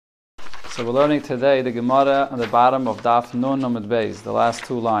So we're learning today the Gemara on the bottom of Daf Nun Amud Beis, the last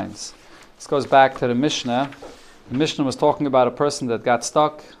two lines. This goes back to the Mishnah. The Mishnah was talking about a person that got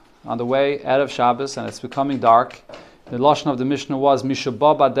stuck on the way out of Shabbos and it's becoming dark. The lashon of the Mishnah was Misha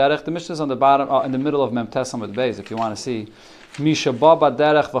Ba Baderech. The Mishnah is on the bottom, in the middle of Mem Tes Amud Beis, if you want to see. Misha Ba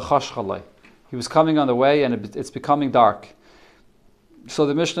Baderech v'chashchalei. He was coming on the way and it's becoming dark. So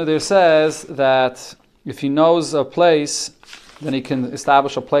the Mishnah there says that if he knows a place, then he can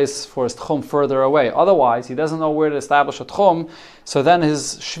establish a place for his tchum further away. Otherwise, he doesn't know where to establish a tchum, so then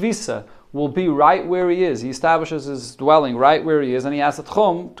his shvisa will be right where he is. He establishes his dwelling right where he is, and he has a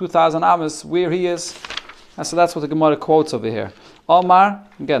tchum, 2,000 amas, where he is. And so that's what the Gemara quotes over here. Omar,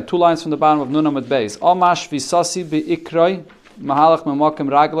 again, two lines from the bottom of Nun Amud Beis. Omar shvisasi bi'ikroi, mahalach memokim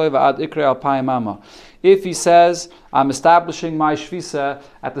ragloi va'ad ikroi alpayim amma. If he says, I'm establishing my shvisa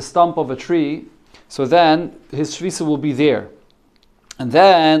at the stump of a tree, so then his shvisa will be there. And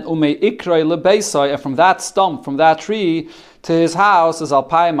then umei ikroi lebeisai, and from that stump, from that tree to his house is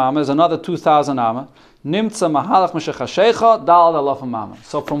alpayim amma, is another 2,000 amma. Nimtza mahalach meshechashecha dal dalafim amma.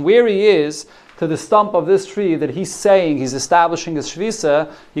 So from where he is to the stump of this tree that he's saying he's establishing his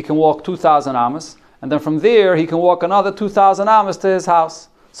shvisa, he can walk 2,000 amas, and then from there he can walk another 2,000 amas to his house.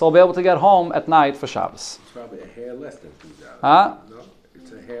 So he'll be able to get home at night for Shabbos. It's probably a hair less than 2,000. Huh? No,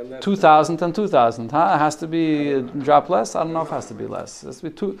 it's a hair less. 2,000 and 2,000. Huh? It has to be a drop less. I don't know if it has to be less. It has to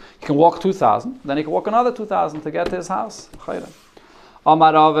be two. He can walk 2,000, then he can walk another 2,000 to get to his house.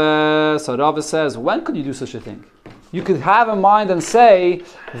 Amar Rava. So Rava says, when could you do such a thing? You could have in mind and say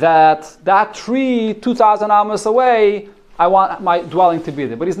that tree 2,000 amas away, I want my dwelling to be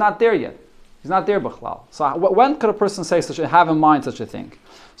there. But he's not there yet. He's not there, B'chlal. So when could a person say have in mind such a thing?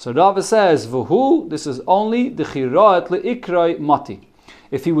 So Rava says, V'hu, this is only the chiraat le'ikroi mati.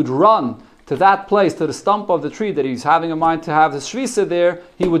 If he would run to that place, to the stump of the tree that he's having in mind to have his shvisa there,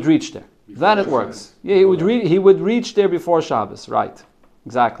 he would reach there. Then it works. Yeah, he would reach there before Shabbos, right?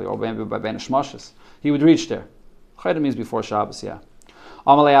 Exactly, or maybe by Ben Shmoshes. He would reach there. Chayda means before Shabbos, yeah.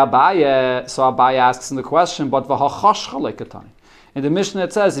 Amalei Abaye, so Abaye asks in the question, but v'hachashchalei katani. In the Mishnah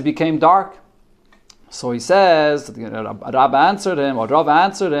it says it became dark. So he says, Rava answered him,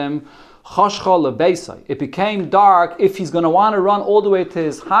 Chashcha lebeisai. It became dark. If he's going to want to run all the way to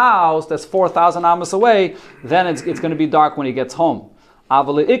his house, that's 4,000 amas away, then it's going to be dark when he gets home. But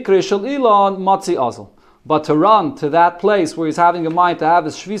to run to that place where he's having in mind to have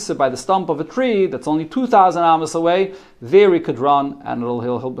his shvisa by the stump of a tree, that's only 2,000 amas away, there he could run and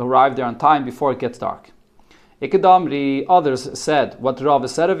he'll arrive there on time before it gets dark. Ikadamri, others said, what Rava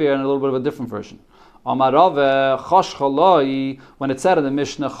said over here in a little bit of a different version. Amar Rava chashchaloi, when it said in the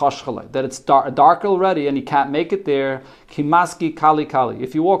Mishnah chashchaloi, that it's dark already and he can't make it there, kimaski kali kali.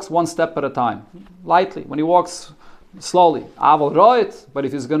 If he walks one step at a time, lightly, when he walks slowly, aval roit, but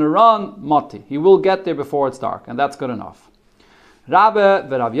if he's going to run, mati, he will get there before it's dark, and that's good enough. Rabbe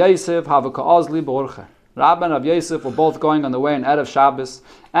v'Rav Yosef have ka'azli b'orche. Rabbe and Rav Yosef were both going on the way in Erev Shabbos,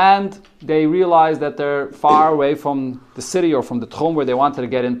 and they realized that they're far away from the city or from the tchum where they wanted to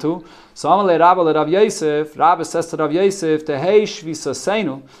get into. So Amalei Rabbe Rav Yosef, Rabbe says to Rav Yosef, Tehei shvisa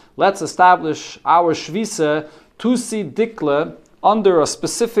seinu, let's establish our shvisa tusi dikle under a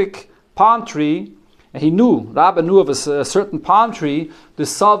specific palm tree. And Rabbe knew of a certain palm tree, the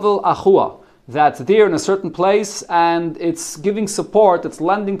savel achua, that's there in a certain place and it's giving support, it's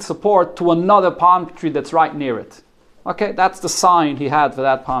lending support to another palm tree that's right near it. Okay, that's the sign he had for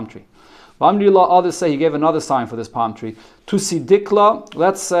that palm tree. Others say he gave another sign for this palm tree. Tusi dikla,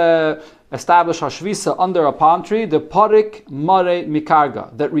 let's establish hashvisa under a palm tree, the parik mare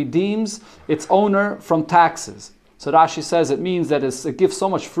mikarga, that redeems its owner from taxes. So Rashi says it means that it gives so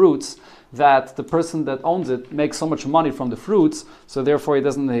much fruits that the person that owns it makes so much money from the fruits, so therefore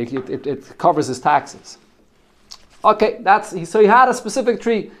it covers his taxes. Okay, so he had a specific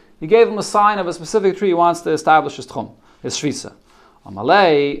tree. He gave him a sign of a specific tree he wants to establish his tchum, his shvisa.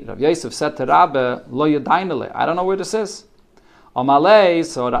 Amalei, Rav Yosef said to Rabbe, Lo yadainale, I don't know where this is. Amalei,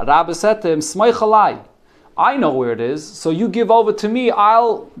 so Rabbe said to him, Smoich alai, I know where it is, so you give over to me,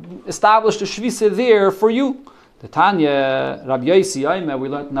 I'll establish the shvisa there for you. The Tanya, Rabbi Yosi, we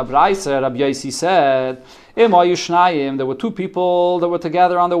learned in Abraisa, Rabbi Yosi said, there were two people that were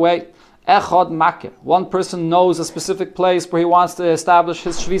together on the way. Echad makir. One person knows a specific place where he wants to establish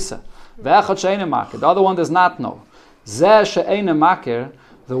his shvisa. Ve'echad she'eina makir. The other one does not know. Zeh she'eina makir,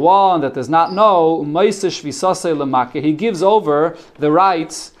 the one that does not know, u'meiseh shvisasei lemakir. He gives over the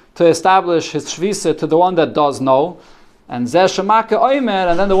rights to establish his shvisa to the one that does know. And Zeh Shemaka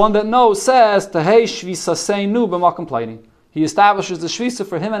Oimer, and then the one that knows says, Tehei Shvisa Seinu b'makom pleini. He establishes the Shvisa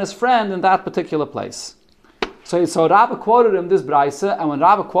for him and his friend in that particular place. So Rabbi quoted him this brisa, and when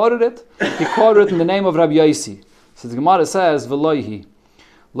Rabbi quoted it, he quoted it in the name of Rabbi Yosi. So the Gemara says, "V'loihi,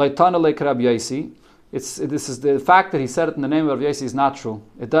 loitana leik Rabbi Yosi." This is the fact that he said it in the name of Rabbi Yosi is not true.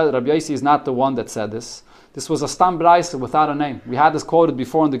 Rabbi Yosi is not the one that said this. This was a stam brisa without a name. We had this quoted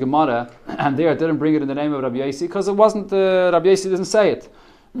before in the Gemara, and there it didn't bring it in the name of Rabbi Yosi because it wasn't. Rabbi Yosi didn't say it.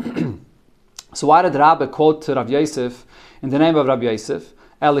 So why did Rabbi quote to Rabbi Yosef in the name of Rabbi Yosef?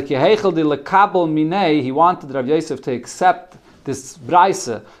 He wanted Rabbi Yosef to accept this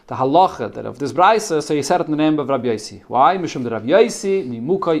brisa, the halacha that of this brisa, so he said it in the name of Rabbi Yosi. Why? Mishum de Rabbi Yosi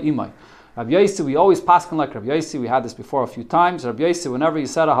mimukai imai. Rabbi Yosi, we always paskin like Rabbi Yosi. We had this before a few times. Rabbi Yosi, whenever he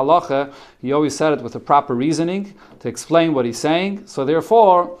said a halacha, he always said it with a proper reasoning to explain what he's saying. So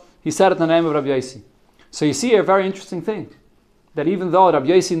therefore, he said it in the name of Rabbi Yosi. So you see a very interesting thing, that even though Rabbi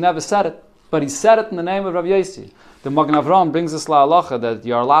Yosi never said it, but he said it in the name of Rabbi Yosi. The Magen Avraham brings this la'alacha that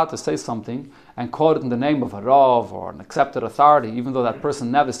you're allowed to say something and quote it in the name of a Rav or an accepted authority, even though that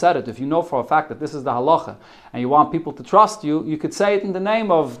person never said it. If you know for a fact that this is the halacha and you want people to trust you, you could say it in the name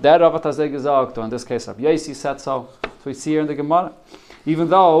of der Rav Tazeh gesagt, or in this case Rabbi Yosi said so. So we see here in the Gemara. Even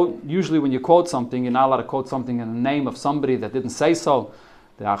though usually when you quote something, you're not allowed to quote something in the name of somebody that didn't say so.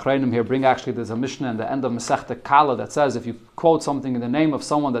 The Achreinim here bring actually, there's a Mishnah in the end of Masechta Kala that says if you quote something in the name of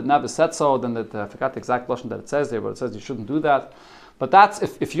someone that never said so, then I forgot the exact lashon that it says there, but it says you shouldn't do that. But that's,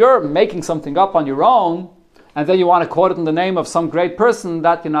 if you're making something up on your own, and then you want to quote it in the name of some great person,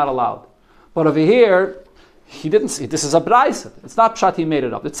 that you're not allowed. But over here, he didn't see, this is a brisa. It's not pshat he made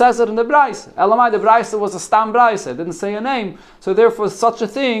it up. It says it in the brisa. Elamai, the brisa was a stam brisa. It didn't say a name. So therefore, such a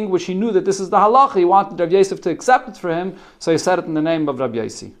thing, which he knew that this is the halacha, he wanted Rabbi Yosef to accept it for him, so he said it in the name of Rabbi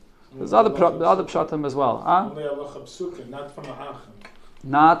Yosi. There's other pshatim as well. Only halacha psukim, not from a achim.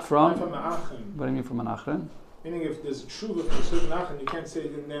 Not from? Not from a achim. What do you mean from an achim? Meaning if there's a tshuva from a certain achim, you can't say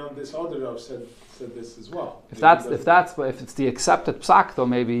that now this other Rav said this as well. If it's the accepted psak, though,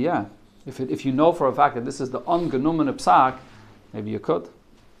 maybe, yeah. If you know for a fact that this is the ungenomene psak, maybe you could.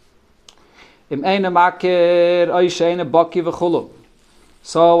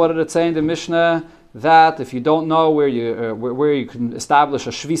 So what did it say in the Mishnah? That if you don't know where you can establish a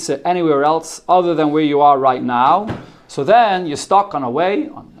shvisa anywhere else other than where you are right now, so then you're stuck on a way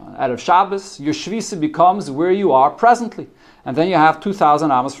out of Shabbos. Your shvisa becomes where you are presently, and then you have 2,000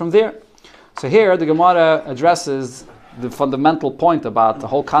 amos from there. So here the Gemara addresses the fundamental point about the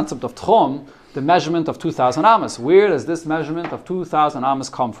whole concept of tchum, the measurement of 2,000 amos. Where does this measurement of 2,000 amos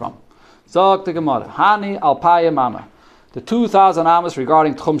come from? Zog the Gemara, Hani alpaya mama. The 2,000 amos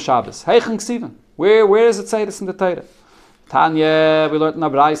regarding tchum Shabbos. Heichen ksiven. Where does it say this in the Torah? Tanya, we learned in the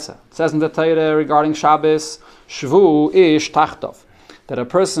Braisa. It says in the Torah regarding Shabbos, Shvu ish tachtov, that a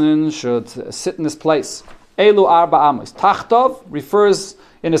person should sit in his place. Elu arba amos. Tachtov refers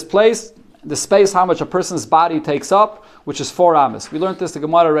in his place, the space how much a person's body takes up, which is 4 amos. We learned this, the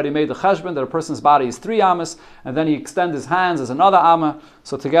Gemara already made the cheshbon, that a person's body is 3 amos, and then he extends his hands as another amma,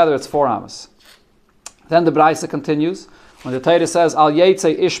 so together it's 4 amos. Then the Braisa continues, when the Torah says, Al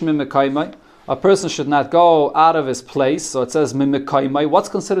yetze ish mimekaymai, a person should not go out of his place, so it says mimekaymai. What's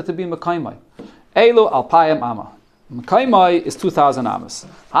considered to be mekaymai? Elu alpayim amma. Mekaymai is 2,000 amos.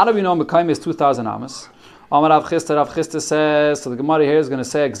 How do we know mekaymai is 2,000 amos? Amar Rav Chisda says, so the Gemara here is going to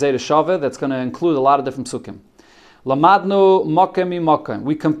say a gzeira shava that's going to include a lot of different psukim. Lamadnu mokem mi mokem.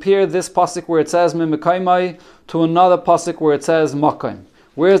 We compare this pasuk where it says mimekaymai to another pasuk where it says mokem.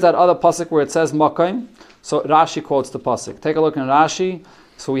 Where is that other pasuk where it says mokem? So Rashi quotes the pasuk. Take a look in Rashi.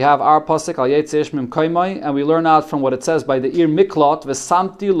 So we have our pasuk al yetzish mimkaymai, and we learn out from what it says by the ir miklot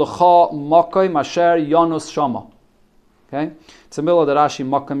v'samti l'cha mokem asher yonus shama. Okay, it's the middle of the Rashi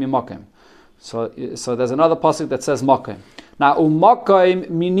mokem mi. So there's another pasuk that says mokem. Now umokem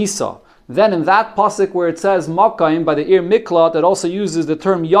minisa. Then in that pasuk where it says mokem by the ir miklot, it also uses the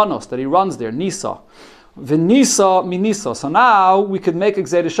term yonus, that he runs there, nisa. V'nisa minisa. So now we could make a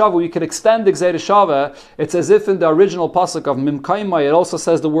gzeira shava. We could extend the gzeira shava. It's as if in the original pasuk of mimkaymai it also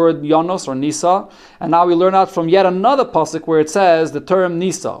says the word yonos or nisa. And now we learn out from yet another pasuk where it says the term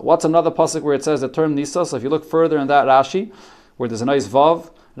nisa. What's another pasuk where it says the term nisa? So if you look further in that Rashi, where there's a nice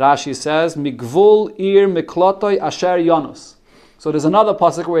vav, Rashi says migvul ir miklotoi asher yonos. So there's another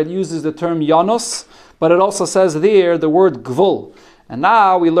pasuk where it uses the term yonos, but it also says there the word gvul. And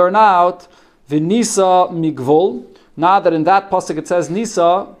now we learn out V'nisa migvul. Now that in that pasuk it says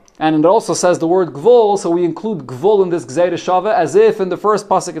nisa, and it also says the word gvul, so we include gvul in this gzeira shava, as if in the first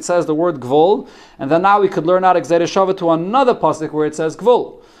pasuk it says the word gvul, and then now we could learn out gzeira shava to another pasuk where it says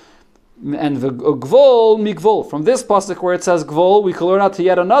gvul. And the gvul migvul. From this pasuk where it says gvul, we could learn out to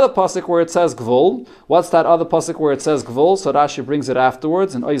yet another pasuk where it says gvul. What's that other pasuk where it says gvul? So Rashi brings it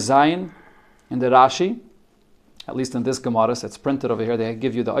afterwards in Oy Zayin in the Rashi. At least in this Gemara, so it's printed over here. They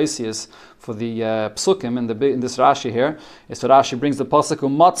give you the Isias for the psukim in this Rashi here. So Rashi brings the pasuk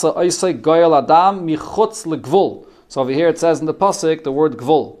Umatza Isai Goyal Adam Michutz LeGvul. So over here it says in the pasuk the word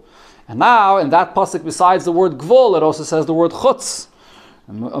Gvul. And now in that pasuk, besides the word Gvul, it also says the word Chutz.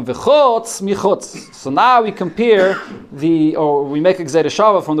 So now we compare we make a Gzeir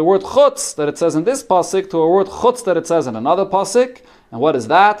Shava from the word Chutz that it says in this pasuk to a word Chutz that it says in another pasuk. And what is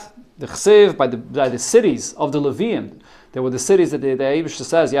that? The chsiv by the cities of the Leviim. There were the cities that the Eibusha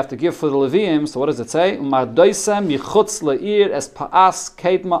says you have to give for the Leviim. So what does it say?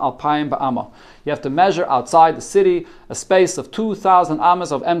 You have to measure outside the city a space of 2,000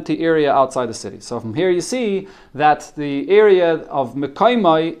 amas of empty area outside the city. So from here you see that the area of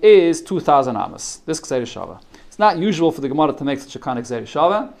Mekaimai is 2,000 amas. This Gzeir Shava. It's not usual for the Gemara to make such a kind of Gzeir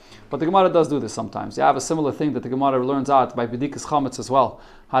Shava, but the Gemara does do this sometimes. You have a similar thing that the Gemara learns out by Bedikas Chametz as well.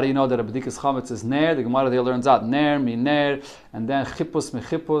 How do you know that a Bedikas Chametz is Ner? The Gemara there learns out Ner, Mi Ner, and then Chipus, Mi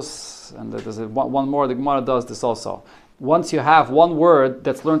Chipus, and there's one more. The Gemara does this also. Once you have one word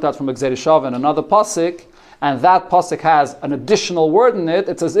that's learned out from a Gzeir Shava and another pasuk, and that pasuk has an additional word in it,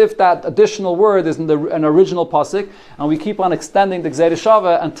 it's as if that additional word is in an original pasuk, and we keep on extending the Gzeir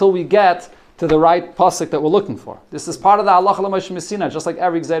Shava until we get to the right pasuk that we're looking for. This is part of the halacha l'Moshe Messina, just like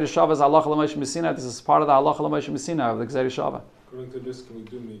every Gzeir Shava is halacha l'Moshe Messina. This is part of the halacha l'Moshe Messina of the Gzeir Shava. According to this, can we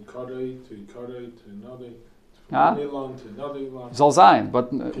do mikarei to ikarei to another, Yeah? one ilan to another ilan? Zol Zayin, but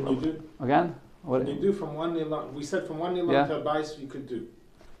Can you do? again, what? Can you do from one ilan? We said from one ilan Yeah. to a bais you could do.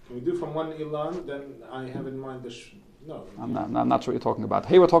 Can we do from one ilan? Then I have in mind the no. I'm not sure what you're talking about.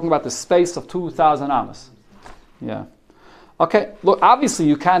 Here we're talking about the space of 2,000 amas. Yeah. Okay, look, obviously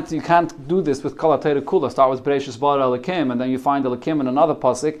you can't do this with Kol HaTorah Kula. Start with Bereishis Bara Elokim, and then you find Elokim in another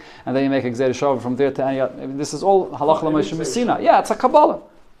pasuk, and then you make a Gzeir Shava from there to any other. This is all Halach L'Moshe Messina. Yeah, it's a Kabbalah.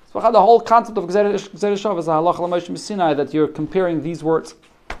 So the whole concept of Gzeir Shava is a Halach L'Moshe Messina, that you're comparing these words.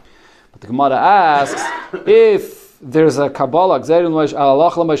 But the Gemara asks, if there's a Kabbalah,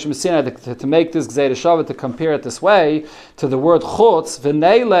 Halach L'Moshe Messina, to make this Gzeir Shava, to compare it this way, to the word Chutz,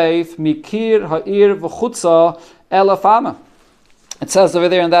 V'nei Leif, Mikir Ha'ir V'chutza Elafama. It says over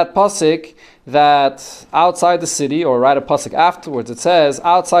there in that pasuk that outside the city, or right a pasuk afterwards, it says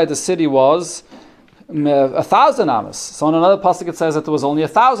outside the city was 1,000 amas. So in another pasuk it says that there was only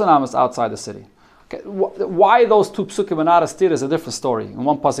 1,000 amas outside the city. Okay, why those two psukim are not a stir is a different story. In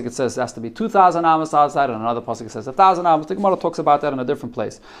one pasuk it says it has to be 2,000 amas outside, and another pasuk it says 1,000 amas. The Gemara talks about that in a different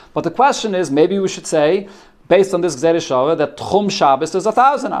place. But the question is, maybe we should say, based on this Gzeir Shava, that Tchum Shabbos is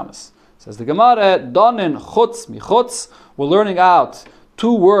 1,000 amas. Says the Gemara, Donin Chutz Mi Chutz. We're learning out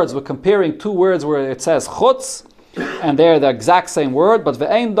two words. We're comparing two words where it says Chutz, and they're the exact same word. But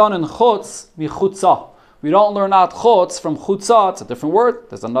Ve'ein Donin Chutz Mi Chutza. We don't learn out Chutz from Chutza. It's a different word.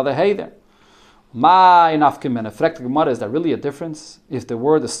 There's another hey there. My nafkimene. Frek the Gemara, is there really a difference? If the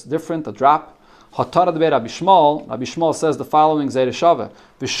word is different, a drop. Hatara de Rabbi Shmuel says the following Gzeir Shava.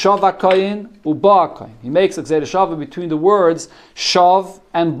 V'shava kayin uba kayin. He makes a Gzeir Shava between the words shav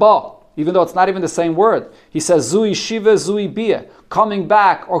and ba, even though it's not even the same word. He says zui shiva, zui bia. Coming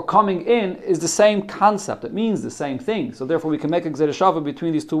back or coming in is the same concept. It means the same thing. So therefore we can make a Gzeir Shava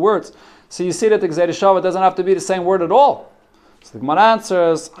between these two words. So you see that the Gzeir Shava doesn't have to be the same word at all. So the Gemara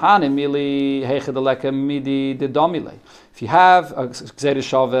answers, Hanimili heichedeleke midi dedomile. If you have a Gzeir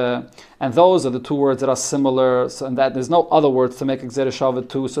Shava, and those are the two words that are similar, so, and that there's no other words to make a Gzeir Shava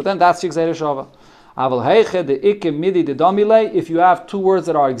to, so then that's your Gzeir Shava. Aval heiche de ikke midi dedomile. If you have two words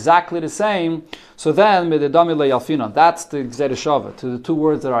that are exactly the same, so then midi dedomile yalfina. That's the Gzeir Shava, to the two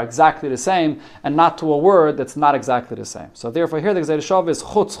words that are exactly the same, and not to a word that's not exactly the same. So therefore here the Gzeir Shava is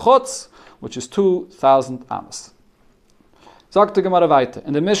chutz chutz, which is 2,000 amas. Sagt the Gemara weiter.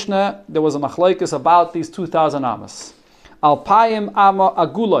 In the Mishnah, there was a machlokes about these 2,000 amas. Alpayim ama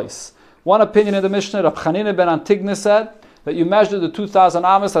agulois. One opinion in the Mishnah, Rab Chanina ben Antigna said that you measure the 2,000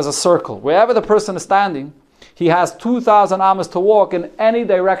 amas as a circle. Wherever the person is standing, he has 2,000 amas to walk in any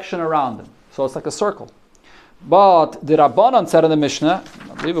direction around him. So it's like a circle. But the Rabbanon said in the Mishnah,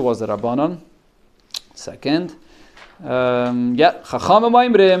 I believe it was the Rabbanon, second, Chachamim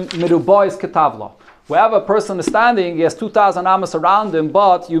oimrim mirubois ketavla. Wherever a person is standing, he has 2,000 amas around him,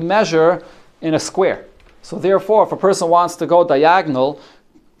 but you measure in a square. So therefore, if a person wants to go diagonal,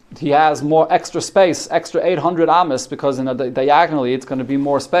 he has more extra space, extra 800 amas, because in a diagonally it's going to be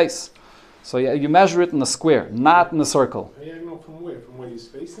more space. So you measure it in a square, not in a circle. Diagonal from where? From where you're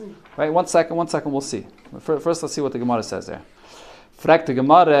spacing? Right, one second, we'll see. First, let's see what the Gemara says there. Fragt the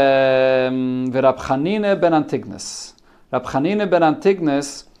Gemara, Rab Chanina ben Antignas. Rab Chanina ben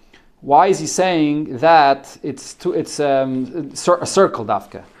Antignas, why is he saying that it's a circle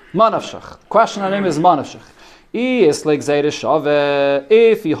dafka? Manavshach. Question on him is manavshach. If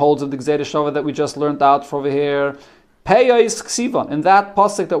he holds of the Gzeira Shava that we just learned out from over here, Peyos Ksivan, in that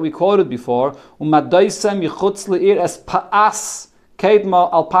pasuk that we quoted before, Umadaisem Yichutz Le'ir es Pa'as Kedma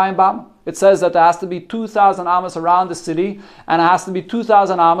Alpayim Bam. It says that there has to be 2,000 amas around the city, and it has to be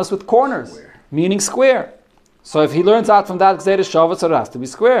 2,000 amas with corners, meaning square. So if he learns out from that Gzeira Shava, so it has to be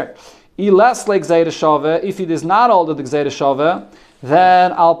square. Iles like Gzeira Shava, if he does not hold the Gzeira Shava,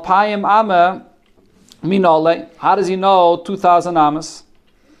 then Alpayim Ame Minole. How does he know 2,000 amas?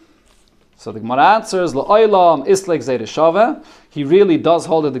 So the Gemara answers, L'oilam islek Gzeira Shava. He really does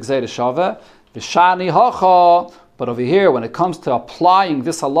hold the Gzeira Shava. V'shani hacha. But over here, when it comes to applying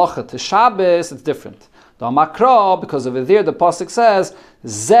this halacha to Shabbos, it's different. The Makra, because over there the pasuk says,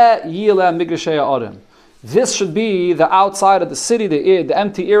 Ze yile migrashei ha'arim. This should be the outside of the city, the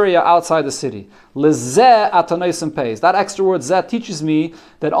empty area outside the city. Lezeh atanosim pays. That extra word zeh teaches me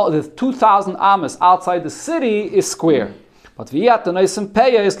that all the 2,000 amas outside the city is square. But v'yatanosim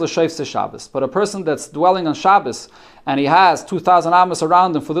pays l'sheifse Shabbos. But a person that's dwelling on Shabbos and he has 2,000 amas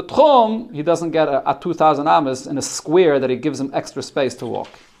around him for the tchum, he doesn't get a 2,000 amas in a square that it gives him extra space to walk.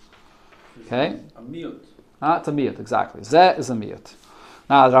 Okay? A miyut. It's a miyut, exactly. Zeh is a miyut.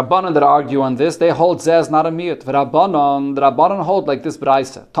 Now, the Rabbanon that argue on this, they hold Zeh is not a miyut. The Rabbanon hold like this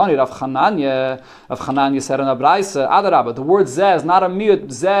Braisa. Tani Rav Chananya said in a Braisa, Adarabba, the word Zeh is not a miyut,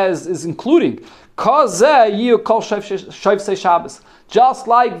 Zeh is including. Cause Zeh you call Shevsei Shabbos. Just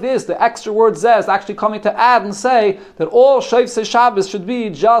like this, the extra word Zeh is actually coming to add and say that all Shevsei Shabbos should be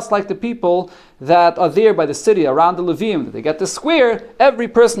just like the people that are there by the city around the Levim. That they get this square, every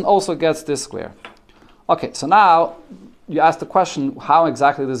person also gets this square. Okay, so now, you ask the question, how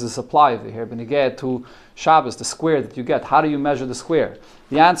exactly does this apply over here? When you get to Shabbos, the square that you get, how do you measure the square?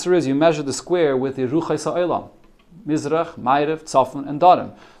 The answer is you measure the square with the Ruchais HaOlam. Mizrach, Ma'ariv, Tzafon, and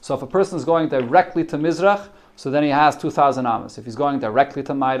Darim. So if a person is going directly to Mizrach, so then he has 2,000 amas. If he's going directly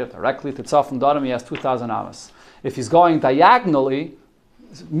to Ma'ariv, directly to Tzafon, Darim, he has 2,000 amas. If he's going diagonally,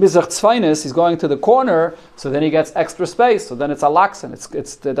 Mizrach Tzfainis, he's going to the corner, so then he gets extra space. So then it's Alaksan,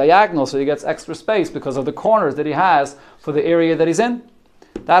 it's the diagonal, so he gets extra space because of the corners that he has for the area that he's in.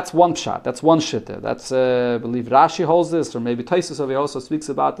 That's one pshat, that's one shitta. That's, I believe Rashi holds this, or maybe Taisus over here also speaks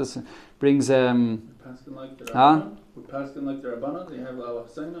about this, brings... Like the Rabbanon? We're passing like the Rabbanon? They have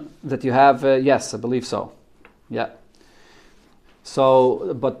Al-Husayna? That you have, yes, I believe so. Yeah.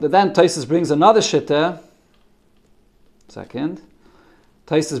 So, but then Taisus brings another shitta. Second.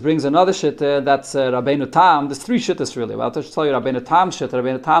 Taisus brings another shitta, that's Rabbeinu Tam. There's three shittas really. Well, I'll just tell you Rabbeinu Tam shitta.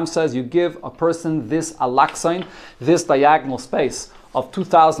 Rabbeinu Tam says you give a person this alaksain, this diagonal space of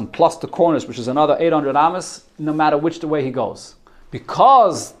 2,000 plus the corners, which is another 800 amas, no matter which way he goes.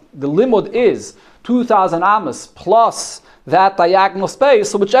 Because the limud is 2,000 amas plus that diagonal space,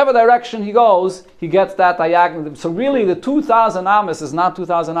 so whichever direction he goes, he gets that diagonal. So really the 2,000 amas is not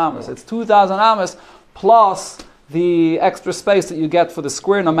 2,000 amas. It's 2,000 amas plus the extra space that you get for the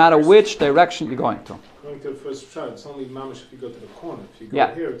square, no matter which direction you're going to. Going to the first shot, it's only mamish if you go to the corner. If you go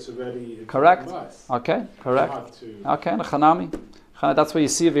here, it's already... Correct. Okay, correct. Okay, the Chanami. That's where you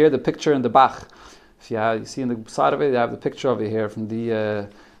see over here the picture in the Bach. If you see in the side of it, you have the picture over here from the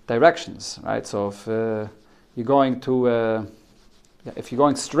directions, right? So if you're going to... if you're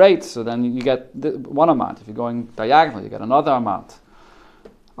going straight, so then you get one amount. If you're going diagonal, you get another amount.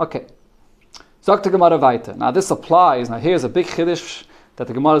 Okay. Sagt the Gemara weiter. Now this applies. Now here's a big chiddush that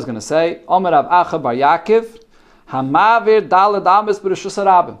the Gemara is going to say. Omer Rav Acha bar Yaakov, hamavir daled ames b'reshus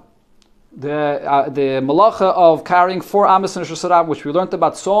harabim. The malacha of carrying 4 ames in reshus harabim, which we learned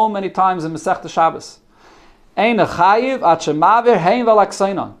about so many times in Masechta Shabbos. Ein chayiv at shemavir hein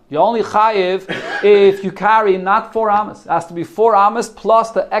v'alakseinon. You only chayiv if you carry not 4 ames. It has to be 4 ames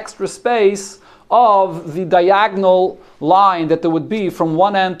plus the extra space of the diagonal line that there would be from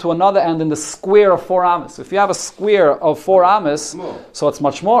one end to another end in the square of 4 amas. So if you have a square of 4 amas, so it's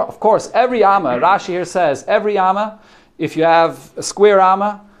much more. Of course, every amma, Rashi here says, every amma, if you have a square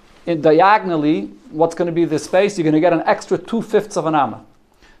amma, diagonally, what's going to be the space? You're going to get an extra 2/5 of an amma.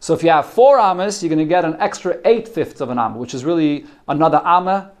 So if you have 4 amas, you're going to get an extra 8/5 of an amma, which is really another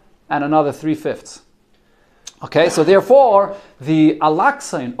amma and another 3/5. Okay, so therefore, the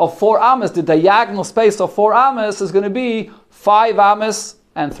alaksain of 4 amas, the diagonal space of 4 amas, is going to be 5 amas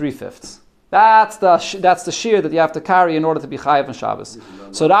and 3/5. That's the shear that you have to carry in order to be chayav and Shabbos.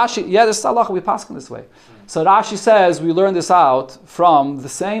 So Rashi, this is halacha, we pass this way. So Rashi says we learn this out from the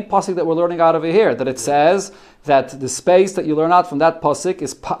same pasuk that we're learning out over here, that it says that the space that you learn out from that pasuk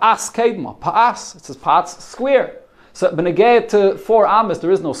is pa'as kedma. Pa'as, it says pa'as, square. So benegayet to 4 amas, there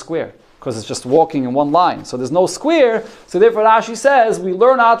is no square. because it's just walking in one line. So there's no square. So therefore Rashi says, we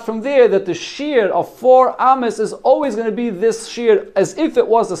learn out from there that the shear of 4 amas is always going to be this shear as if it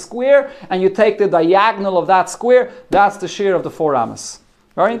was a square, and you take the diagonal of that square, that's the shear of the 4 amas.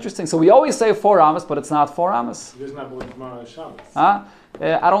 Very interesting. So we always say 4 amas, but it's not 4 amas. There's not one Gemara Shabbos.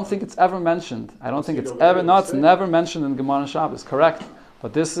 I don't think it's ever mentioned. I don't think it's ever, no, it's never mentioned in Gemara and Shabbos, correct.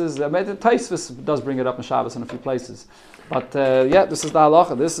 But this is, the Taisvis does bring it up in Shabbos in a few places. But this is the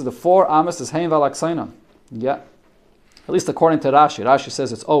halacha. This is the 4 amas is hein valaksainan. Yeah. At least according to Rashi. Rashi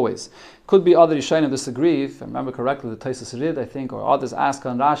says it's always. Could be other Yishayim disagree. If I remember correctly, the Taisus Rid, I think, or others ask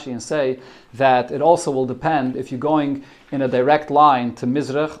on Rashi and say that it also will depend if you're going in a direct line to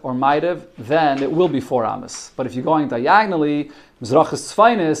Mizrach or Ma'ariv, then it will be 4 amas. But if you're going diagonally, Mizrach is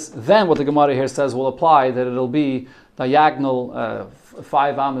Tzfainis, then what the Gemara here says will apply, that it'll be diagonal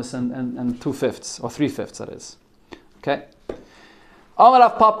 5 amas and 2/5, or 3/5, that is. Okay. Amar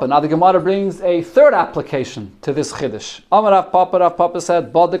Rav Papa. Now the Gemara brings a third application to this chiddush. Amar Rav Papa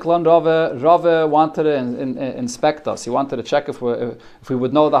said, Bodik lan Rave wanted to inspect us. He wanted to check if we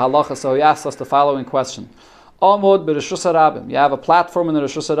would know the halacha, so he asked us the following question. Amud b'Reshus HaRabim. You have a platform in the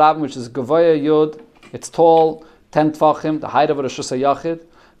Reshus HaRabim which is Gavoya Yud, it's tall, 10 tfachim, the height of a Reshus HaYachid,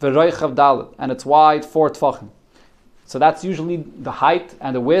 v'Roichav Dalet, and it's wide, 4 tfachim. So that's usually the height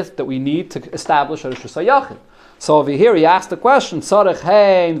and the width that we need to establish a Reshus HaYachid. So over here he asked the question, Tzarech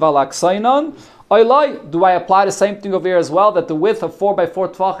hein valaksainon, oilai, do I apply the same thing over here as well, that the width of 4 by 4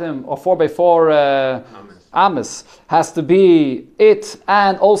 tvachim, or 4 by 4 amas, has to be it,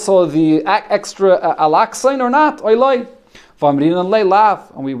 and also the extra alaksain or not? Oilai. V'amrin and lei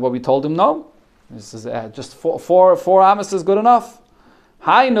lav. And what we told him, no. This is just 4 amas is good enough.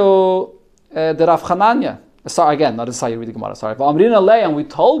 Hainu the Rav Chananya. Sorry, again, not this is how you read the Gemara, sorry. And we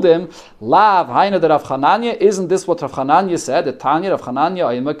told him, Lav, Haina de Rav Chananya, isn't this what Rav Chananya said? The Tanya Rav Chananya,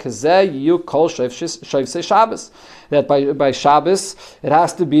 Ayima Kazeh, you call Shavse Shabbos. That by Shabbos, it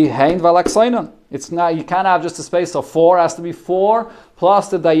has to be Hain Valaksainan. It's not, you can't have just a space of 4, it has to be 4 plus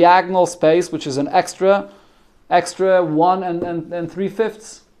the diagonal space, which is an extra 1 and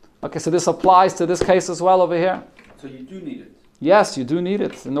 3/5. Okay, so this applies to this case as well over here. So you do need it. Yes, you do need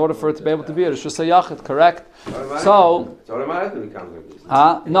it in order for it to be able to be a Reshus HaYachid, correct? So automatically becomes like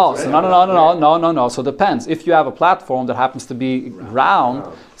this. No. So it depends. If you have a platform that happens to be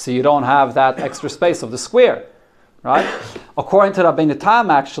round, so you don't have that extra space of the square, right? According to Rabbeinu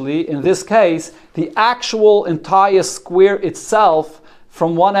Tam, actually, in this case, the actual entire square itself,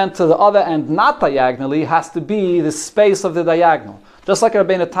 from one end to the other end, not diagonally, has to be the space of the diagonal. Just like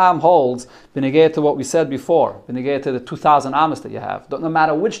Rabbeinu Tam holds, b'negei to what we said before, b'negei to the 2,000 amas that you have. No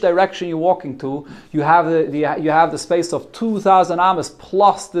matter which direction you're walking to, you have the space of 2,000 amas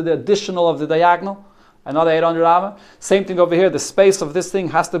plus the additional of the diagonal, another 800 amas. Same thing over here. The space of this thing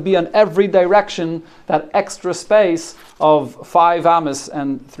has to be in every direction. That extra space of 5 amas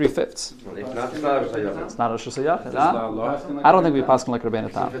and 3/5. It's not a Reshus HaYachid. I don't think we pass like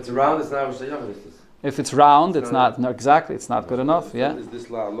Rabbeinu Tam. If it's round, it's not Reshus HaYachid. If it's round, it's not, no, exactly, it's not good enough, yeah? Is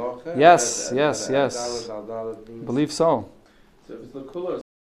this la locha? Yes. Believe so. So if it's the color.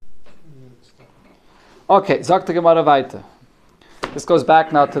 Okay, sagt the Gemara weiter. This goes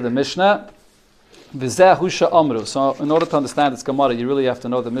back now to the Mishnah. V'zeh husha amru. So in order to understand this Gemara, you really have to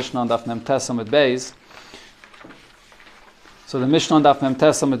know the Mishnah on Daf Mem Tes Amud Beis. So the Mishnah on Daf Mem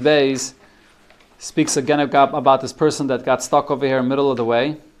Tes Amud Beis speaks again about this person that got stuck over here in the middle of the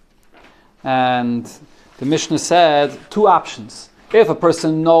way. And the Mishnah said 2 options. If a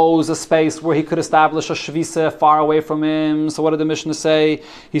person knows a space where he could establish a shvisa far away from him, so what did the Mishnah say?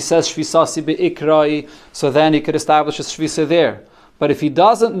 He says shvisasi be'ikrai, so then he could establish a shvisa there. But if he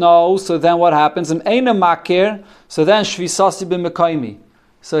doesn't know, so then what happens? In eina makir, so then shvisasi be'mekaimi.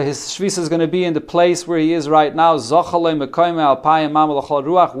 So his shvisa is going to be in the place where he is right now. Zachalei mekaimi alpayim mamal achal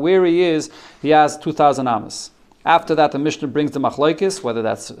ruach. Where he is, he has 2,000 amas. After that, the Mishnah brings the machlokes, whether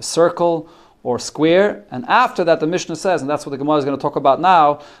that's a circle or square. And after that, the Mishnah says, and that's what the Gemara is going to talk about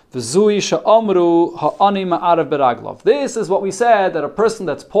now, V'zui she'omru ha'ani ma'arav beraglov. This is what we said, that a person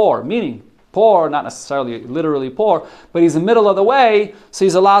that's poor, meaning poor, not necessarily literally poor, but he's in the middle of the way, so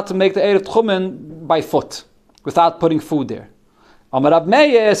he's allowed to make the Erev Tchumen by foot, without putting food there. Amar Rab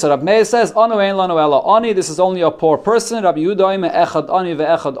Meir, so Rab Meir says, Anu ein lanu ela ani, this is only a poor person. Rabbi Yehuda ime echad ani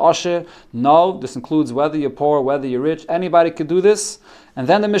ve'echad asher. No, this includes whether you're poor, whether you're rich. Anybody could do this. And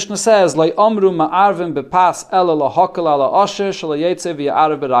then the Mishnah says, Lei amru ma'arvim bepas ela lahakal ala asher shalayetze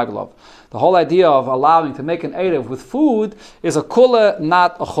v'ya'arav beraglov. The whole idea of allowing to make an erev with food is a kula,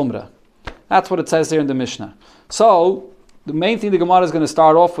 not a chumrah. That's what it says here in the Mishnah. So, the main thing the Gemara is going to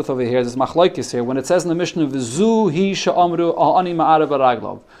start off with over here is machlokes here. When it says in the Mishnah, "V'zu hi she'amru ani ma'arav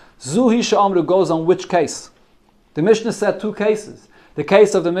beraglov," Zuhi she'amru goes on which case? The Mishnah said two cases. The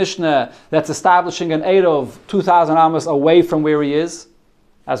case of the Mishnah that's establishing an Eid of 2,000 amos away from where he is.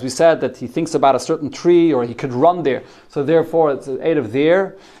 As we said, that he thinks about a certain tree or he could run there. So therefore it's an Eid of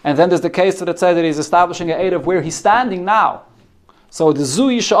there. And then there's the case that it says that he's establishing an Eid of where he's standing now. So the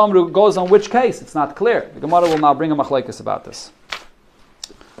Zuhi she'amru goes on which case? It's not clear. The Gemara will now bring a machlekes about this.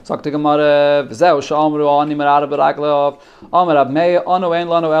 So the Gemara, V'zeu she'amru ani merara b'ragleov, Amar Rav Meir, anu ein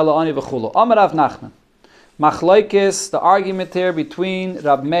lanu ela ani v'chulu. Amar Rav Nachman. Machlekes, the argument here between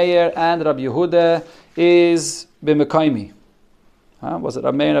Rav Meir and Rav Yehuda is b'mekaymi. Was it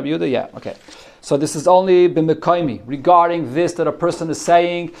Rav Meir and Rav Yehuda? Yeah, okay. So this is only b'mekaymi, regarding this that a person is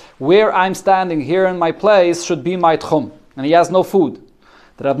saying, where I'm standing here in my place should be my tchum, and he has no food.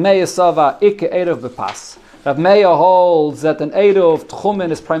 The Rav Meir sava ikke erev b'pas. Rav Meir holds that an erev of tchumen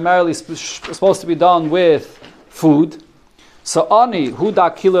is primarily supposed to be done with food. So ani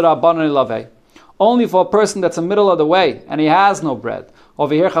huda kilu rabbanan lavei. Only for a person that's in the middle of the way and he has no bread.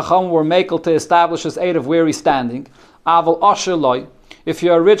 Over here, Chacham were makel to establish his aid of where he's standing. Aval asher loy. If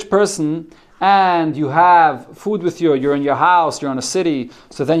you're a rich person and you have food with you, you're in your house, you're in a city,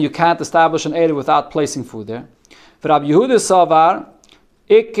 so then you can't establish an aid without placing food there. For Rabbi Yehuda savar,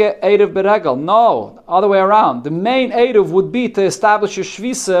 ikke aid of beregel. No, other way around. The main aid would be to establish your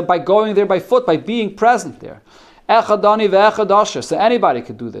shvisa by going there by foot, by being present there. Echadani ve'echad asher. So anybody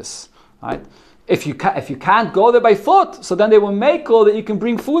could do this, right? If you can't go there by foot, so then they will make all that you can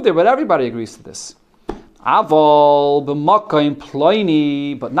bring food there, but everybody agrees to this. Aval b'makayim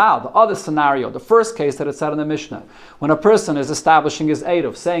ploini. But now, the other scenario, the first case that it said in the Mishnah, when a person is establishing his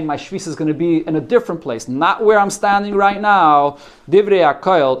eidov, saying my shvisa is going to be in a different place, not where I'm standing right now, divrei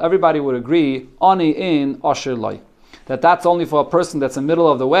akoyel, everybody would agree, ani in asher loy. That's only for a person that's in the middle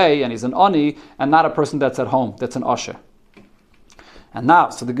of the way, and he's an ani, and not a person that's at home, that's an asher. And now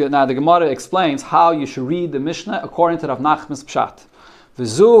the Gemara explains how you should read the Mishnah according to Rav Nachman's pshat.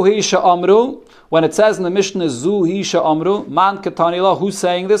 V'zuhi she'amru, when it says in the Mishnah zuhi she'amru, man ketanila, who's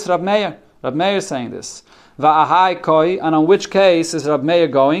saying this? Rav Meir. Rav Meir is saying this. Va'ahai koi, and on which case is Rav Meir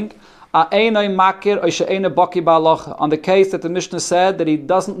going? On the case that the Mishnah said that he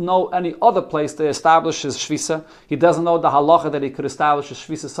doesn't know any other place to establish his shvisa, he doesn't know the halacha that he could establish his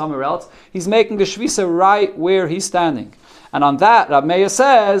shvisa somewhere else, he's making the shvisa right where he's standing. And on that, Rav Meir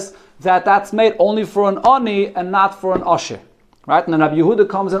says that that's made only for an ani and not for an asher. Right? And then Rabbi Yehuda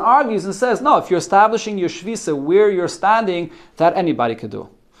comes and argues and says, no, if you're establishing your shvisa where you're standing, that anybody could do.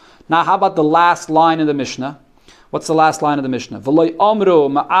 Now, how about the last line in the Mishnah? What's the last line of the Mishnah? V'loy omru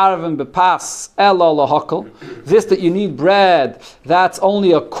ma'arvim b'pas elo lahakol. This that you need bread, that's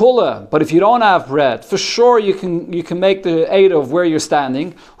only a kula. But if you don't have bread, for sure you can make the aid of where you're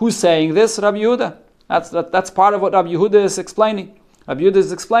standing. Who's saying this? Rabbi Yehuda. That's part of what Rabbi Yehuda is explaining. Rabbi Yehuda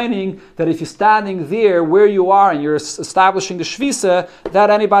is explaining that if you're standing there where you are and you're establishing the shvisa, that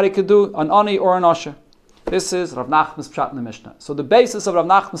anybody could do, an ani or an asher. This is Rav Nachman's pshat in the Mishnah. So the basis of Rav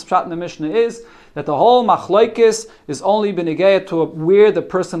Nachman's pshat in the Mishnah is that the whole machlokes is only b'negei to where the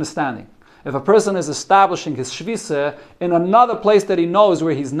person is standing. If a person is establishing his shvisa in another place that he knows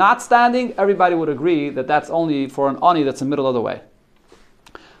where he's not standing, everybody would agree that that's only for an ani that's in the middle of the way.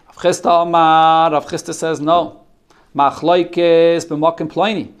 Rav Chisda says no. Machlokes b'makom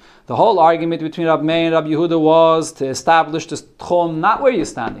ploini. The whole argument between Rav Meir and Rav Yehuda was to establish this tchum not where you're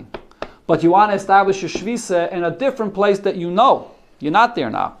standing, but you want to establish your shvisa in a different place that you know. You're not there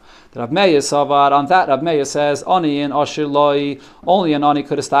now. The Rav Meir savar, on that Rav Meir says, ani in asher loy, only an ani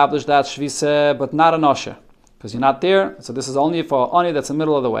could establish that shvisa, but not an asher, because you're not there. So this is only for ani that's in the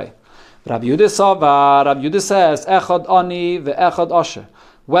middle of the way. Rav Yehuda savar, Rav Yehuda says, echad ani ve'echad asher.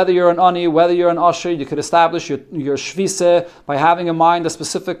 Whether you're an ani, whether you're an asher, you could establish your shvisa by having in mind a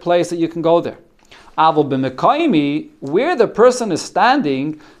specific place that you can go there. Aval b'mekaymi, where the person is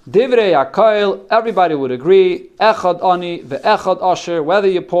standing, divrei akoil, everybody would agree, echad ani ve'echad asher, whether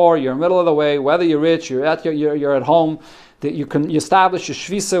you're poor, you're in the middle of the way, whether you're rich, you're at home, that you establish your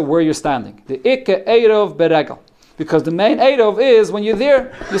shvisa where you're standing. The ikke eirov beregel, because the main eirov is when you're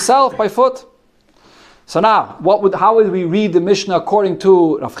there yourself by foot. So now, how would we read the Mishnah according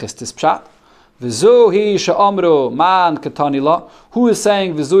to Rav Chisda's pshat? V'zuhi she'amru man ketanila. Who is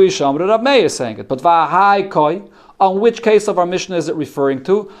saying v'zuhi she'amru? Rav Meir is saying it. But v'ahai koi, on which case of our Mishnah is it referring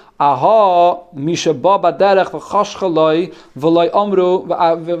to? Aha mishabah baderech v'chashchaloi v'loi amru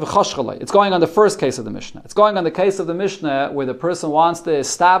v'chashchaloi. It's going on the first case of the Mishnah. It's going on the case of the Mishnah where the person wants to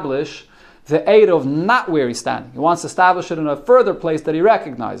establish the aid of not where he's standing. He wants to establish it in a further place that he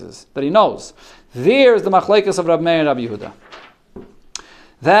recognizes, that he knows. There's the machlekes of Rav Meir and Rabbi Yehuda.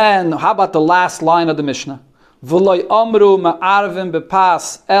 Then, how about the last line of the Mishnah? V'loy amru ma'arvim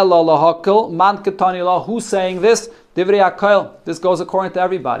bepas ela lahakol man ketani la. Who's saying this? Divrei HaKoil. This goes according to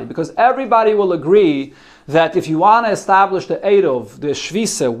everybody, because everybody will agree that if you want to establish the Eruv, the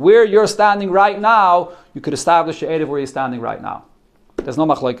Shvisa, where you're standing right now, you could establish the Eruv where you're standing right now. There's no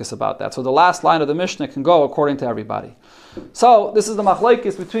machlokes about that. So the last line of the Mishnah can go according to everybody. So this is the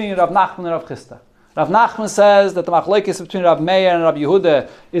machlokes between Rav Nachman and Rav Chisda. Rav Nachman says that the machlokes between Rav Meir and Rav Yehuda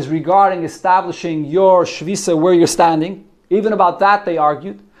is regarding establishing your Shvisa where you're standing. Even about that they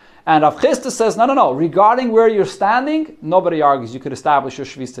argued. And Rav Chisda says, no. Regarding where you're standing, nobody argues. You could establish your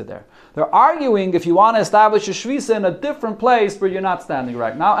shvisa there. They're arguing if you want to establish your shvisa in a different place where you're not standing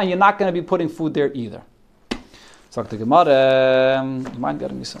right now, and you're not going to be putting food there either. So the Gemara, you mind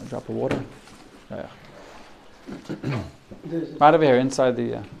getting me a drop of water? Yeah. Right over here, inside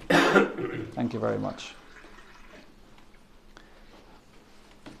the... Thank you very much.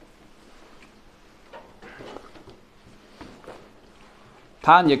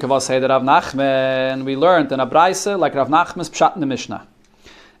 Tanya Kavas say that Rav Nachman, we learned in a Braise, like Rav Nachman's Pshat in the Mishnah.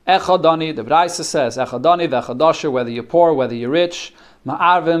 Echadani, the Braise says, Echadani v'echadasher, whether you're poor, whether you're rich,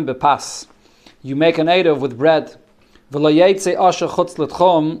 ma'arvim bepas. You make an Eruv with bread. V'lo yetze asher chutz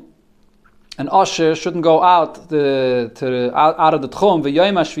l'tchom, an asher shouldn't go out out of the tchom,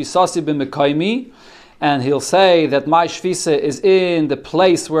 v'yoyma shvisasi b'mekaymi, and he'll say that my shvisa is in the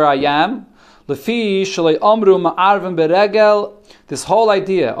place where I am. Lefi shalei amru ma'arvim beregel. This whole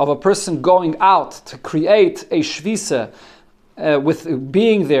idea of a person going out to create a shvisa with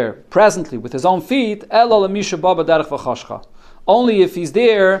being there presently with his own feet, only if he's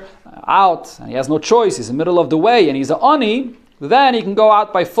there out and he has no choice, he's in the middle of the way and he's an ani, then he can go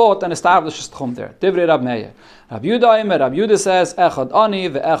out by foot and establish his tchum there. Divrei Rab Meir. Rab Yudah says, echad ani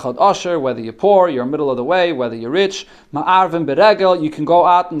ve'echad asher, whether you're poor, you're in the middle of the way, whether you're rich, ma'arvim beregel, you can go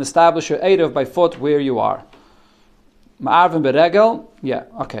out and establish your eruv by foot where you are. Ma'arvim beregel, yeah,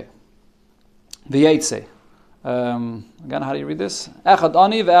 okay. V'yetze. Again, how do you read this? Echad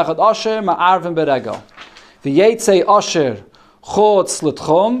ani ve'echad asher, ma'arvim beregel. V'yetze asher chutz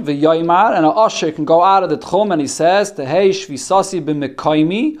l'tchum v'yoymar, and an asher can go out of the tchum and he says, tehei shvisasi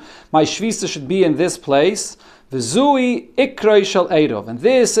b'mekaymi, my shvisa should be in this place. V'zui ikroi shel eruv, and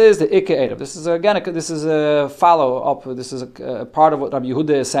this is the ikra eruv. This is again, this is a follow up. This is a part of what Rabbi Yehuda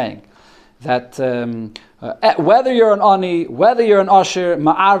is saying. That whether you're an ani, whether you're an asher,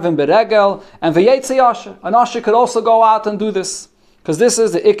 ma'arvim beregel, and v'yetze asher, an asher could also go out and do this, because this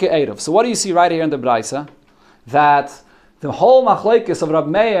is the ikka eruv. So what do you see right here in the Braisa? That the whole machlekes of Rab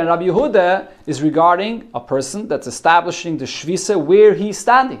Meir and Rab Yehuda is regarding a person that's establishing the shvisa where he's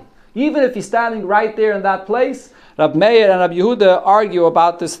standing. Even if he's standing right there in that place, Rab Meir and Rab Yehuda argue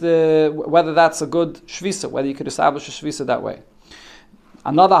about this, whether that's a good shvisa, whether you could establish a shvisa that way.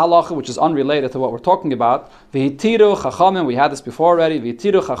 Another halacha which is unrelated to what we're talking about, v'hitiru chachamim, we had this before already,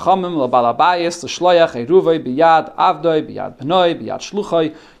 v'hitiru chachamim l'balabayis l'shloyach eiruvay biyad avdoi, biyad benoi, biyad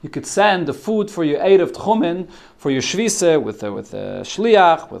shluchai. You could send the food for your eruv tchumen, for your shvisa, with a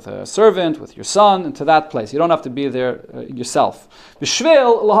shliach, with a servant, with your son, into that place. You don't have to be there yourself.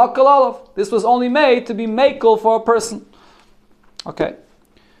 B'shvil l'hakal olav. This was only made to be makel for a person. Okay,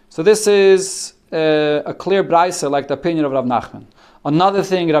 so this is a clear brayse, like the opinion of Rav Nachman. Another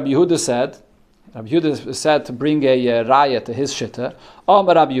thing Rabbi Yehuda said to bring a raya to his shitta.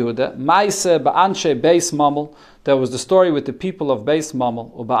 Amar Rabbi Yehuda, Maise ba'anshe beis mamel. There was the story with the people of Beis Mamel,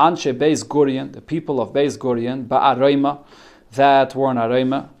 or ba'anshe beis Gurion, the people of Beis Gurion, ba'aroima, that were in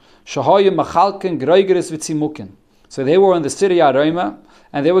Aroima. Shahoyu machalken groigeres v'tzimukin. So they were in the city Aroima,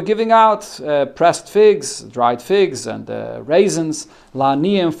 and they were giving out pressed figs, dried figs, and raisins,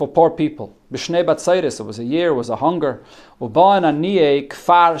 la'aniyim, for poor people. B'shnei batzeiris, it was a year, it was a hunger. U'ba'an aniyeh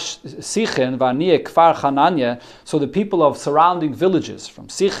kfar Sichin v'aniyeh kfar Chananya. So the people of surrounding villages, from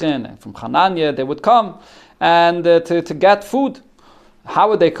Sichin and from Chananya, they would come and to get food. How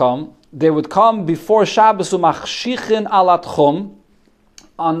would they come? They would come before Shabbos u'machshichin alat chum.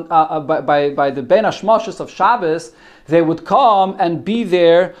 By the Ben Hashmoshes of Shabbos, they would come and be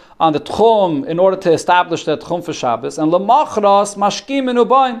there on the Tchum in order to establish that Tchum for Shabbos. And Lamachras mashkim in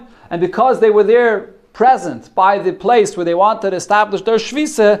Ubain. And because they were there present by the place where they wanted to establish their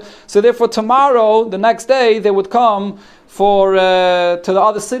Shvisa, so therefore tomorrow, the next day, they would come to the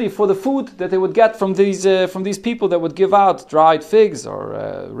other city for the food that they would get from these people that would give out dried figs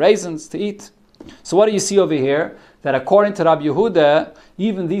or raisins to eat. So what do you see over here? That according to Rabbi Yehuda,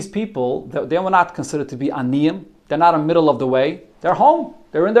 even these people, they were not considered to be aniyim. They're not in the middle of the way. They're home.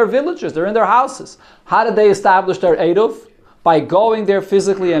 They're in their villages. They're in their houses. How did they establish their eruv? By going there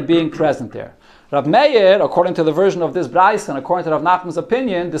physically and being present there. Rav Meir, according to the version of this Brais and according to Rav Nachman's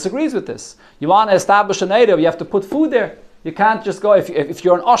opinion, disagrees with this. You want to establish an Eruv, you have to put food there. You can't just go, if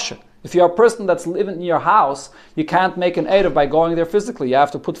you're an usher, if you're a person that's living in your house, you can't make an Eruv by going there physically. You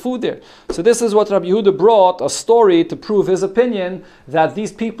have to put food there. So this is what Rabbi Yehuda brought, a story to prove his opinion that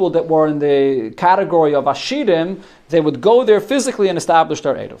these people that were in the category of Ashirim, they would go there physically and establish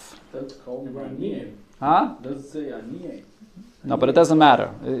their Eruv. That's called Aniyim. Huh? Doesn't say Aniyim. No, but it doesn't matter.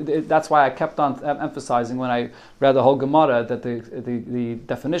 That's why I kept on emphasizing when I read the whole Gemara that the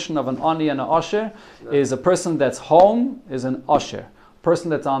definition of an Ani and an Asher is a person that's home is an Asher. A person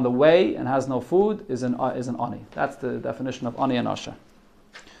that's on the way and has no food is an Ani. That's the definition of Ani and Asher.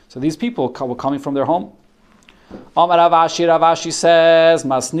 So these people were coming from their home. Amar Ravashi says,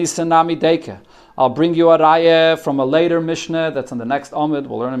 Mas Nisan Nami Deike. I'll bring you a raya from a later Mishnah that's on the next Amud.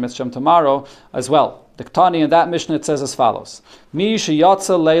 We'll learn in Mitzvah tomorrow as well. The Ktani in that Mishnah it says as follows: Mi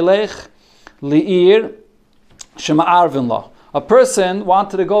sheyatza leilech liir shema'arvin la. A person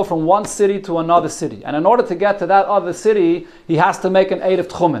wanted to go from one city to another city, and in order to get to that other city, he has to make an Eruv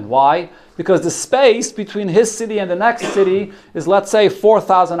Tchumen. Why? Because the space between his city and the next city is, let's say,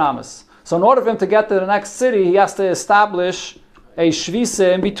 4,000 amas. So in order for him to get to the next city, he has to establish a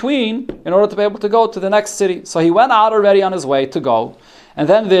shvisa in between in order to be able to go to the next city. So he went out already on his way to go, and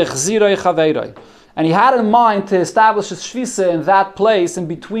then the chziroi chaveiroi. And he had in mind to establish his shvisa in that place in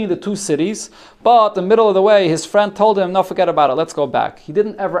between the two cities, but in the middle of the way, his friend told him, no, forget about it, let's go back. He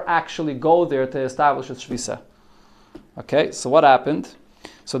didn't ever actually go there to establish his shvisa. Okay, so what happened?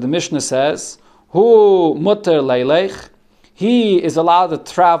 So the Mishnah says, Hu muter leilech, he is allowed to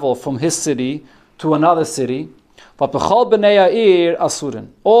travel from his city to another city, but b'chol b'nei ha'ir asurin.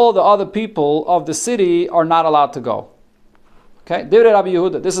 All the other people of the city are not allowed to go. Okay, Rabbi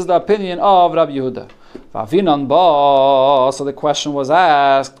Yehuda. This is the opinion of Rabbi Yehuda. So the question was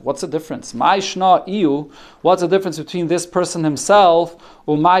asked, what's the difference? Ma'ishna iu. What's the difference between this person himself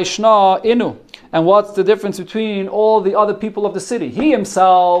u'ma'ishna inu? And what's the difference between all the other people of the city? He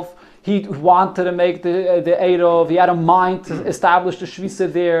himself, he wanted to make the Eruv. He had a mind to establish the shvisa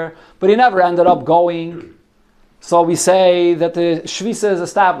there, but he never ended up going. So we say that the shvisa is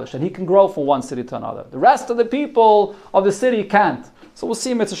established and he can grow from one city to another. The rest of the people of the city can't. So we'll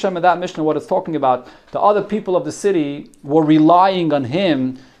see Mitzvah Shem in that Mishnah what it's talking about. The other people of the city were relying on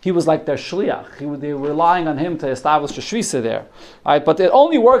him. He was like their shliach. They were relying on him to establish the shvisa there. Right? But it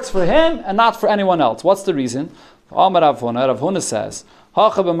only works for him and not for anyone else. What's the reason? Amar Rav Huna says,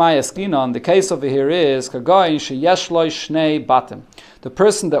 the case over here is the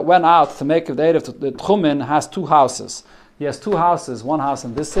person that went out to make the Eruv the Tchumen has two houses. He has two houses, one house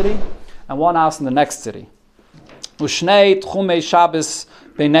in this city and one house in the next city. And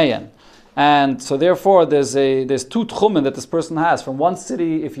so therefore there's two tchumen that this person has. From one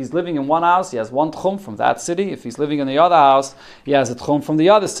city, if he's living in one house, he has one tchum from that city. If he's living in the other house, he has a tchum from the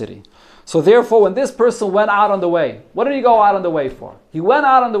other city. So therefore, when this person went out on the way, what did he go out on the way for? He went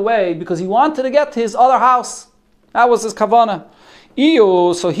out on the way because he wanted to get to his other house. That was his kavanah.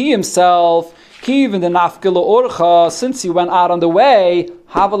 So he himself, even the nafkila orcha, since he went out on the way,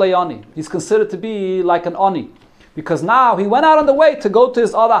 havalei ani. He's considered to be like an ani. Because now he went out on the way to go to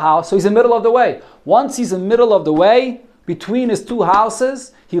his other house, so he's in the middle of the way. Once he's in the middle of the way, between his two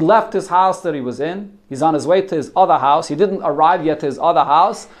houses, he left his house that he was in. He's on his way to his other house. He didn't arrive yet to his other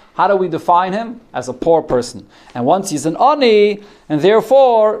house. How do we define him? As a poor person. And once he's an ani, and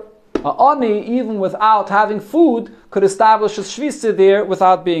therefore, an ani, even without having food, could establish a shvisa there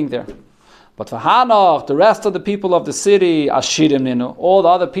without being there. But for Hanoch, the rest of the people of the city, Ashirim Ninu, all the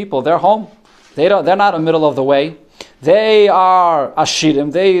other people, they're home. They're not in the middle of the way. They are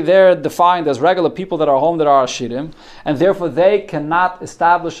Ashirim. They're defined as regular people that are home that are Ashirim. And therefore they cannot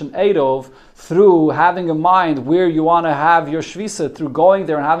establish an Eruv through having in mind where you want to have your Shvisa, through going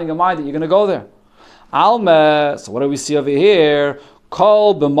there and having in mind that you're going to go there. Alme, so what do we see over here?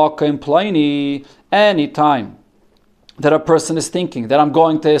 Kol b'makom ploni, any time that a person is thinking that I'm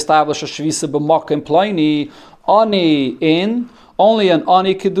going to establish a Shvisa b'makom ploni, ani in, only an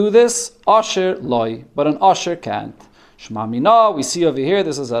ani could do this, asher loy, but an asher can't. Shema mina, we see over here,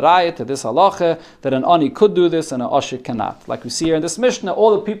 this is a raya to this halacha, that an ani could do this and an asher cannot. Like we see here in this Mishnah,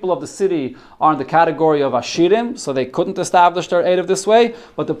 all the people of the city are in the category of ashirim, so they couldn't establish their Eruv this way,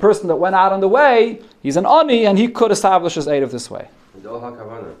 but the person that went out on the way, he's an ani, and he could establish his Eruv this way. And the Oha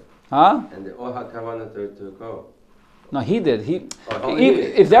Kavanah. Huh? And the Oha Kavanah to go. No, he did.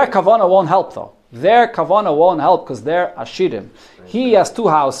 If their kavanah won't help though. Their kavana won't help because they're ashirim. He has two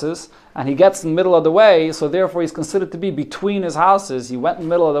houses and he gets in the middle of the way, so therefore he's considered to be between his houses. He went in the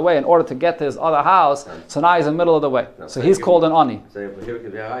middle of the way in order to get to his other house, so now he's in the middle of the way. So he's called an ani.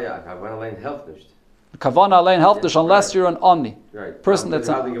 Kavana alein helft nicht unless you're an ani. Person that's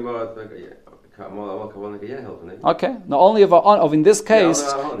an okay. Now only of in this case,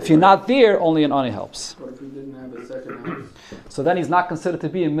 if you're not there, only an ani helps. What if he didn't have a second house? So then he's not considered to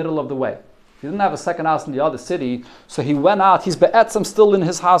be in the middle of the way. He didn't have a second house in the other city, so he went out. He's be'etzem still in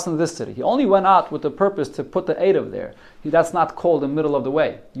his house in this city. He only went out with the purpose to put the Eiruvin there. That's not called the middle of the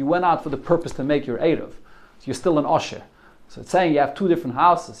way. You went out for the purpose to make your Eiruvin. So you're still an Osher. So it's saying you have two different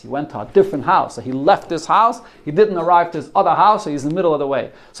houses. He went to a different house. So he left this house. He didn't arrive to his other house, so he's in the middle of the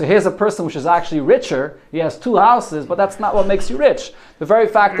way. So here's a person which is actually richer. He has two houses, but that's not what makes you rich. The very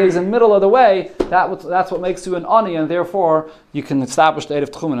fact that he's in the middle of the way, that's what makes you an ani, and therefore you can establish the Eid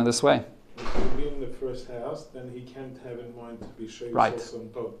of Tchumen in this way. If he be in the first house, then he can't have in mind to be sure Right. also in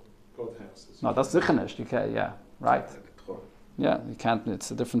both houses. No, that's sicher nicht. You can't, yeah, right. Yeah, you can't,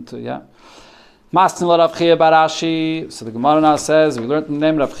 it's a different, yeah. Mastin la Rav Chia bar Ashi. So the Gemara now says, we learned the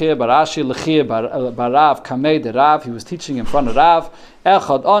name Rav Chia bar Ashi, L'Chia bar Rav, Kamei de Rav. He was teaching in front of Rav.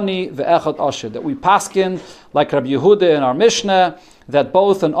 Echad Ani ve'echad Asher. That we paskin, like Rabbi Yehuda in our Mishnah, that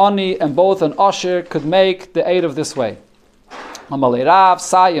both an Ani and both an Asher could make the Eid of this way. Amalei Rav,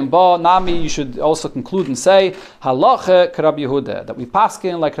 Sayim Bo, Nami, you should also conclude and say, Halacha Rabbi Yehuda. That we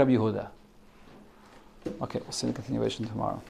paskin like Rabbi Yehuda. Okay, we'll see the continuation tomorrow.